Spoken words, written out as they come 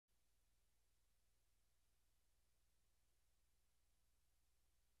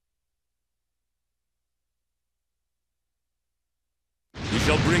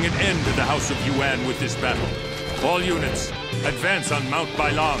shall bring an end to the House of Yuan with this battle. All units, advance on Mount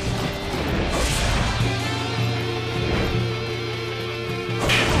Bailiang.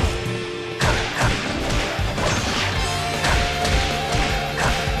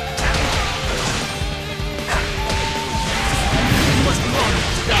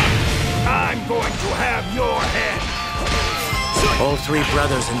 I'm going to have your head! All three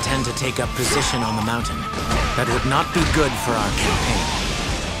brothers intend to take up position on the mountain. That would not be good for our campaign.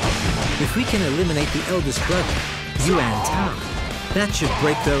 If we can eliminate the eldest brother, Yuan Tao, that should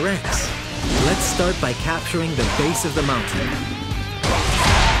break their ranks. Let's start by capturing the base of the mountain.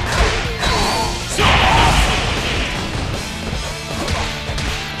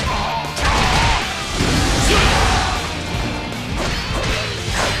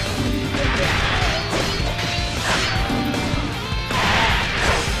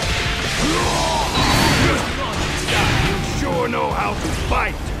 Know how to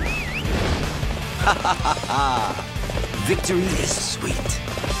fight! Ha ha ha ha! Victory is sweet.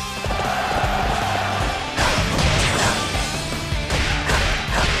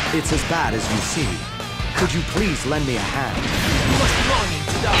 It's as bad as you see. Could you please lend me a hand? You must be longing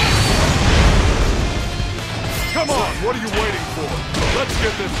to die! Come on, what are you waiting for? Let's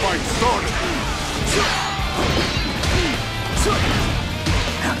get this fight started!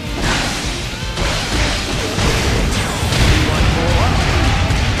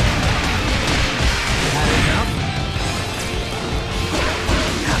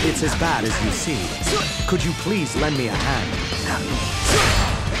 It's as bad as you see. Could you please lend me a hand?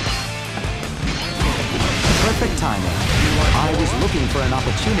 Perfect timing. I was looking for an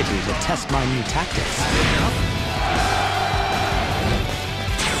opportunity to test my new tactics.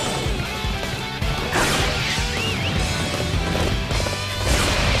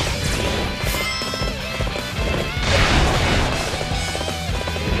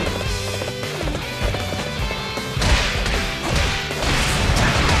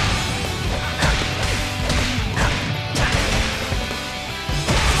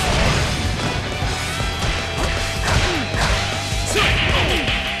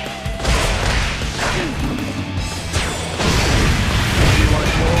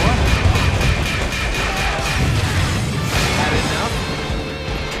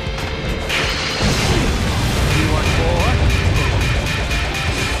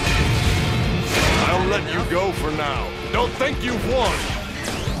 Go for now. Don't think you've won.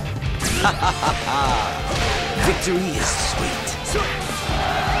 Ha ha ha ha! Victory is sweet.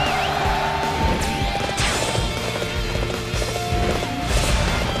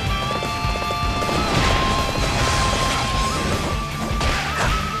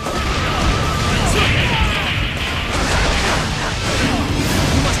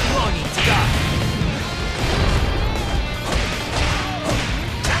 You must be longing to die.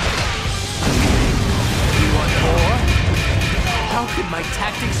 How could my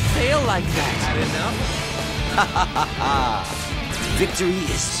tactics fail like that? Had enough? Ha ha ha ha! Victory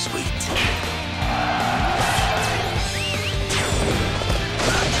is sweet.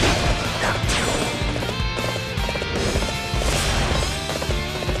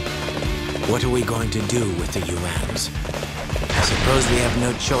 What are we going to do with the Yuans? I suppose we have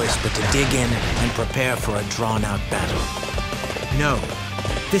no choice but to dig in and prepare for a drawn-out battle. No,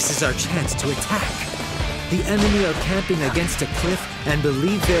 this is our chance to attack. The enemy are camping against a cliff and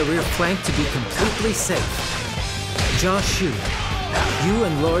believe their rear flank to be completely safe. Jia Shu, you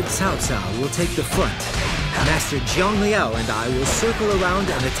and Lord Cao Cao will take the front. Master Jiang Liao and I will circle around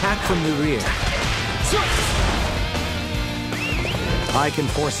and attack from the rear. I can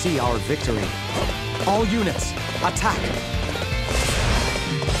foresee our victory. All units, attack!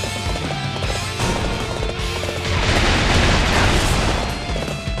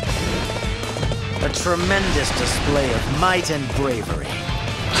 A tremendous display of might and bravery.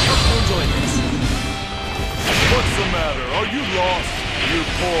 Enjoy this. What's the matter? Are you lost, you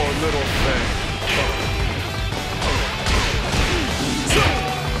poor little thing?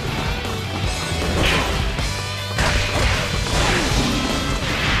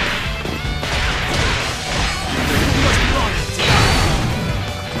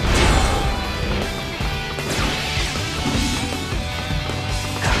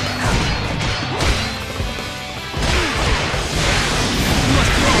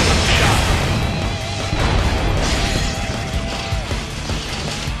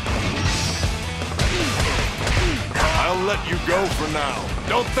 Let you go for now.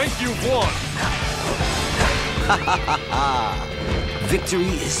 Don't think you've won. Ha ha ha ha! Victory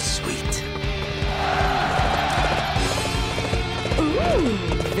is sweet. Ooh,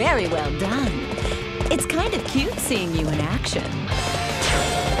 very well done. It's kind of cute seeing you in action.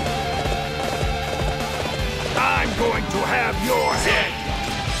 going to have your head!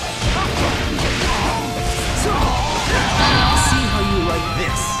 See how you like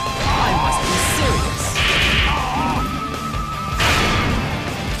this? I must be serious.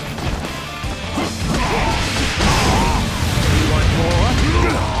 You want more?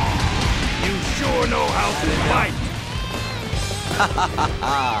 You sure know how to fight!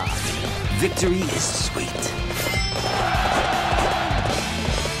 Victory is sweet.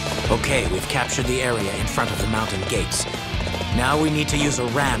 Okay, we've captured the area in front of the mountain gates. Now we need to use a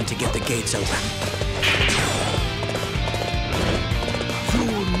ram to get the gates open.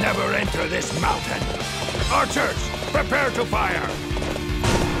 You'll never enter this mountain! Archers, prepare to fire!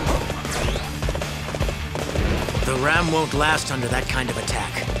 The ram won't last under that kind of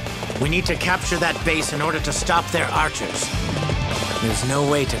attack. We need to capture that base in order to stop their archers. There's no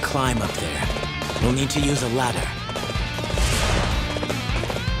way to climb up there. We'll need to use a ladder.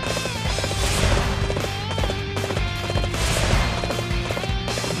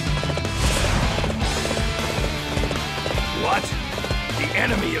 What? The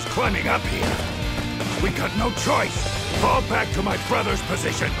enemy is climbing up here. We got no choice. Fall back to my brother's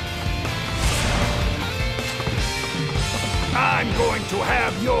position. I'm going to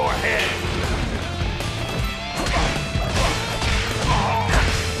have your head.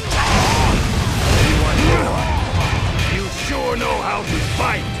 You sure know how to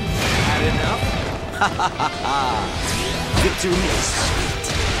fight. Had enough? Victory is sweet.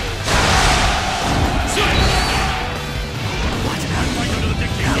 What? The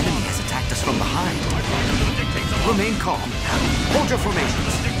enemy has attacked us from behind. Remain calm. Hold your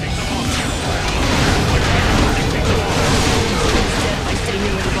formations. If I stay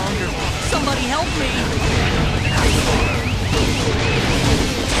here any longer, somebody help me!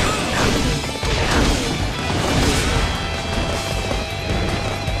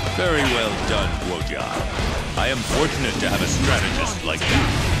 Very well done, Guo Jia. I am fortunate to have a strategist like you.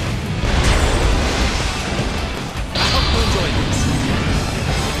 I hope you enjoyed this.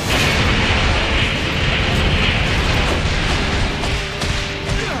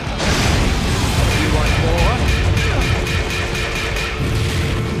 You want more?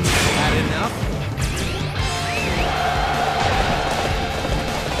 Had enough?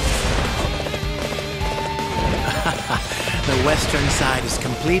 The western side is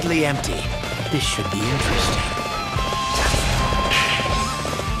completely empty. This should be interesting.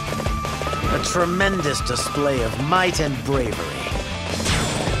 A tremendous display of might and bravery.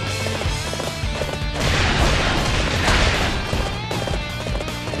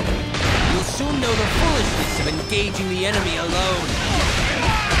 You'll soon know the foolishness of engaging the enemy alone.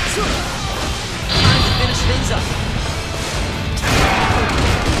 Time to finish things up.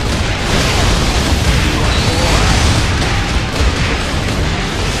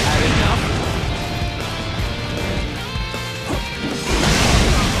 Had enough?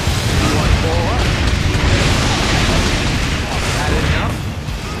 You want more? Had enough?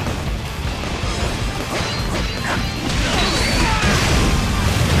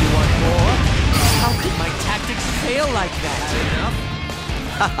 You want more? How could my tactics fail like that? Had enough?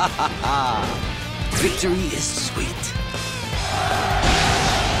 Victory is sweet.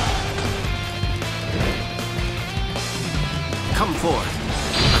 Come forth.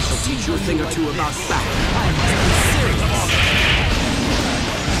 I shall teach you a thing or two about battle. I must be serious.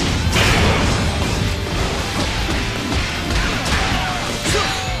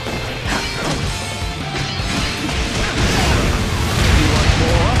 You want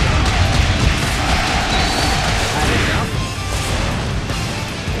more? Had enough?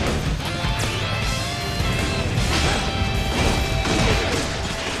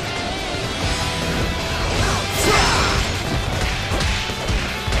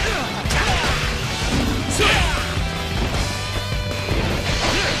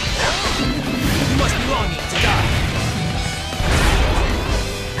 You must be longing to die.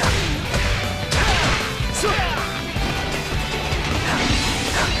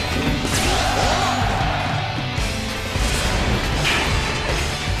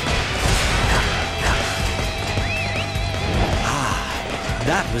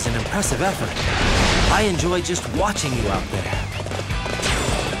 That was an impressive effort. I enjoy just watching you out there.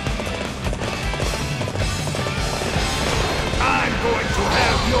 I'm going to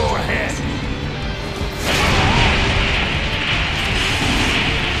have your head.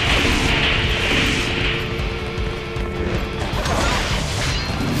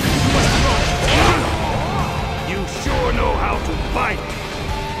 You sure know how to fight.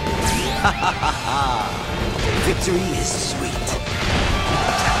 Victory is sweet.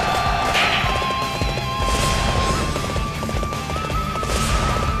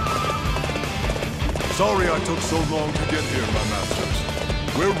 Sorry I took so long to get here, my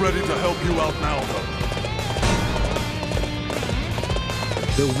masters. We're ready to help you out now, though.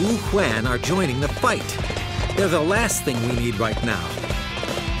 The Wu Huan are joining the fight. They're the last thing we need right now.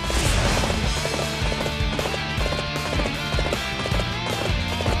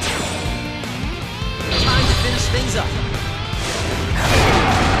 Time to finish things up.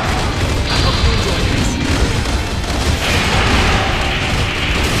 I hope you enjoy this.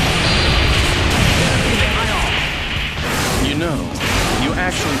 You know, you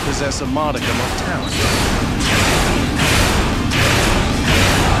actually possess a modicum of talent.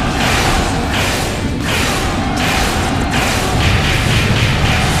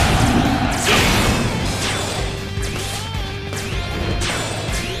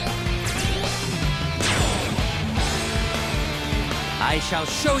 I shall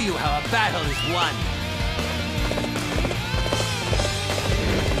show you how a battle is won.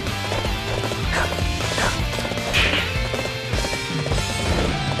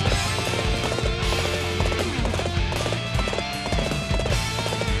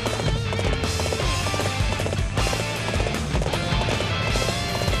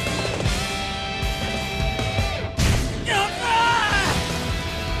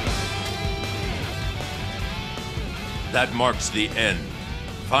 That marks the end,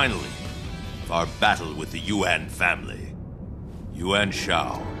 finally, of our battle with the Yuan family. Yuan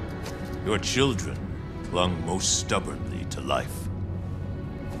Shao, your children clung most stubbornly to life.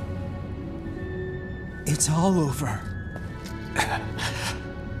 It's all over.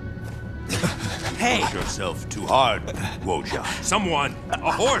 Hey! Push yourself too hard, Guo Jia. Someone!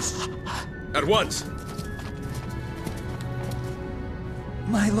 A horse! At once!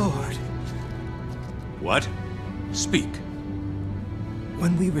 My lord, What? Speak.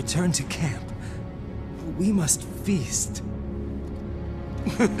 when we return to camp, we must feast.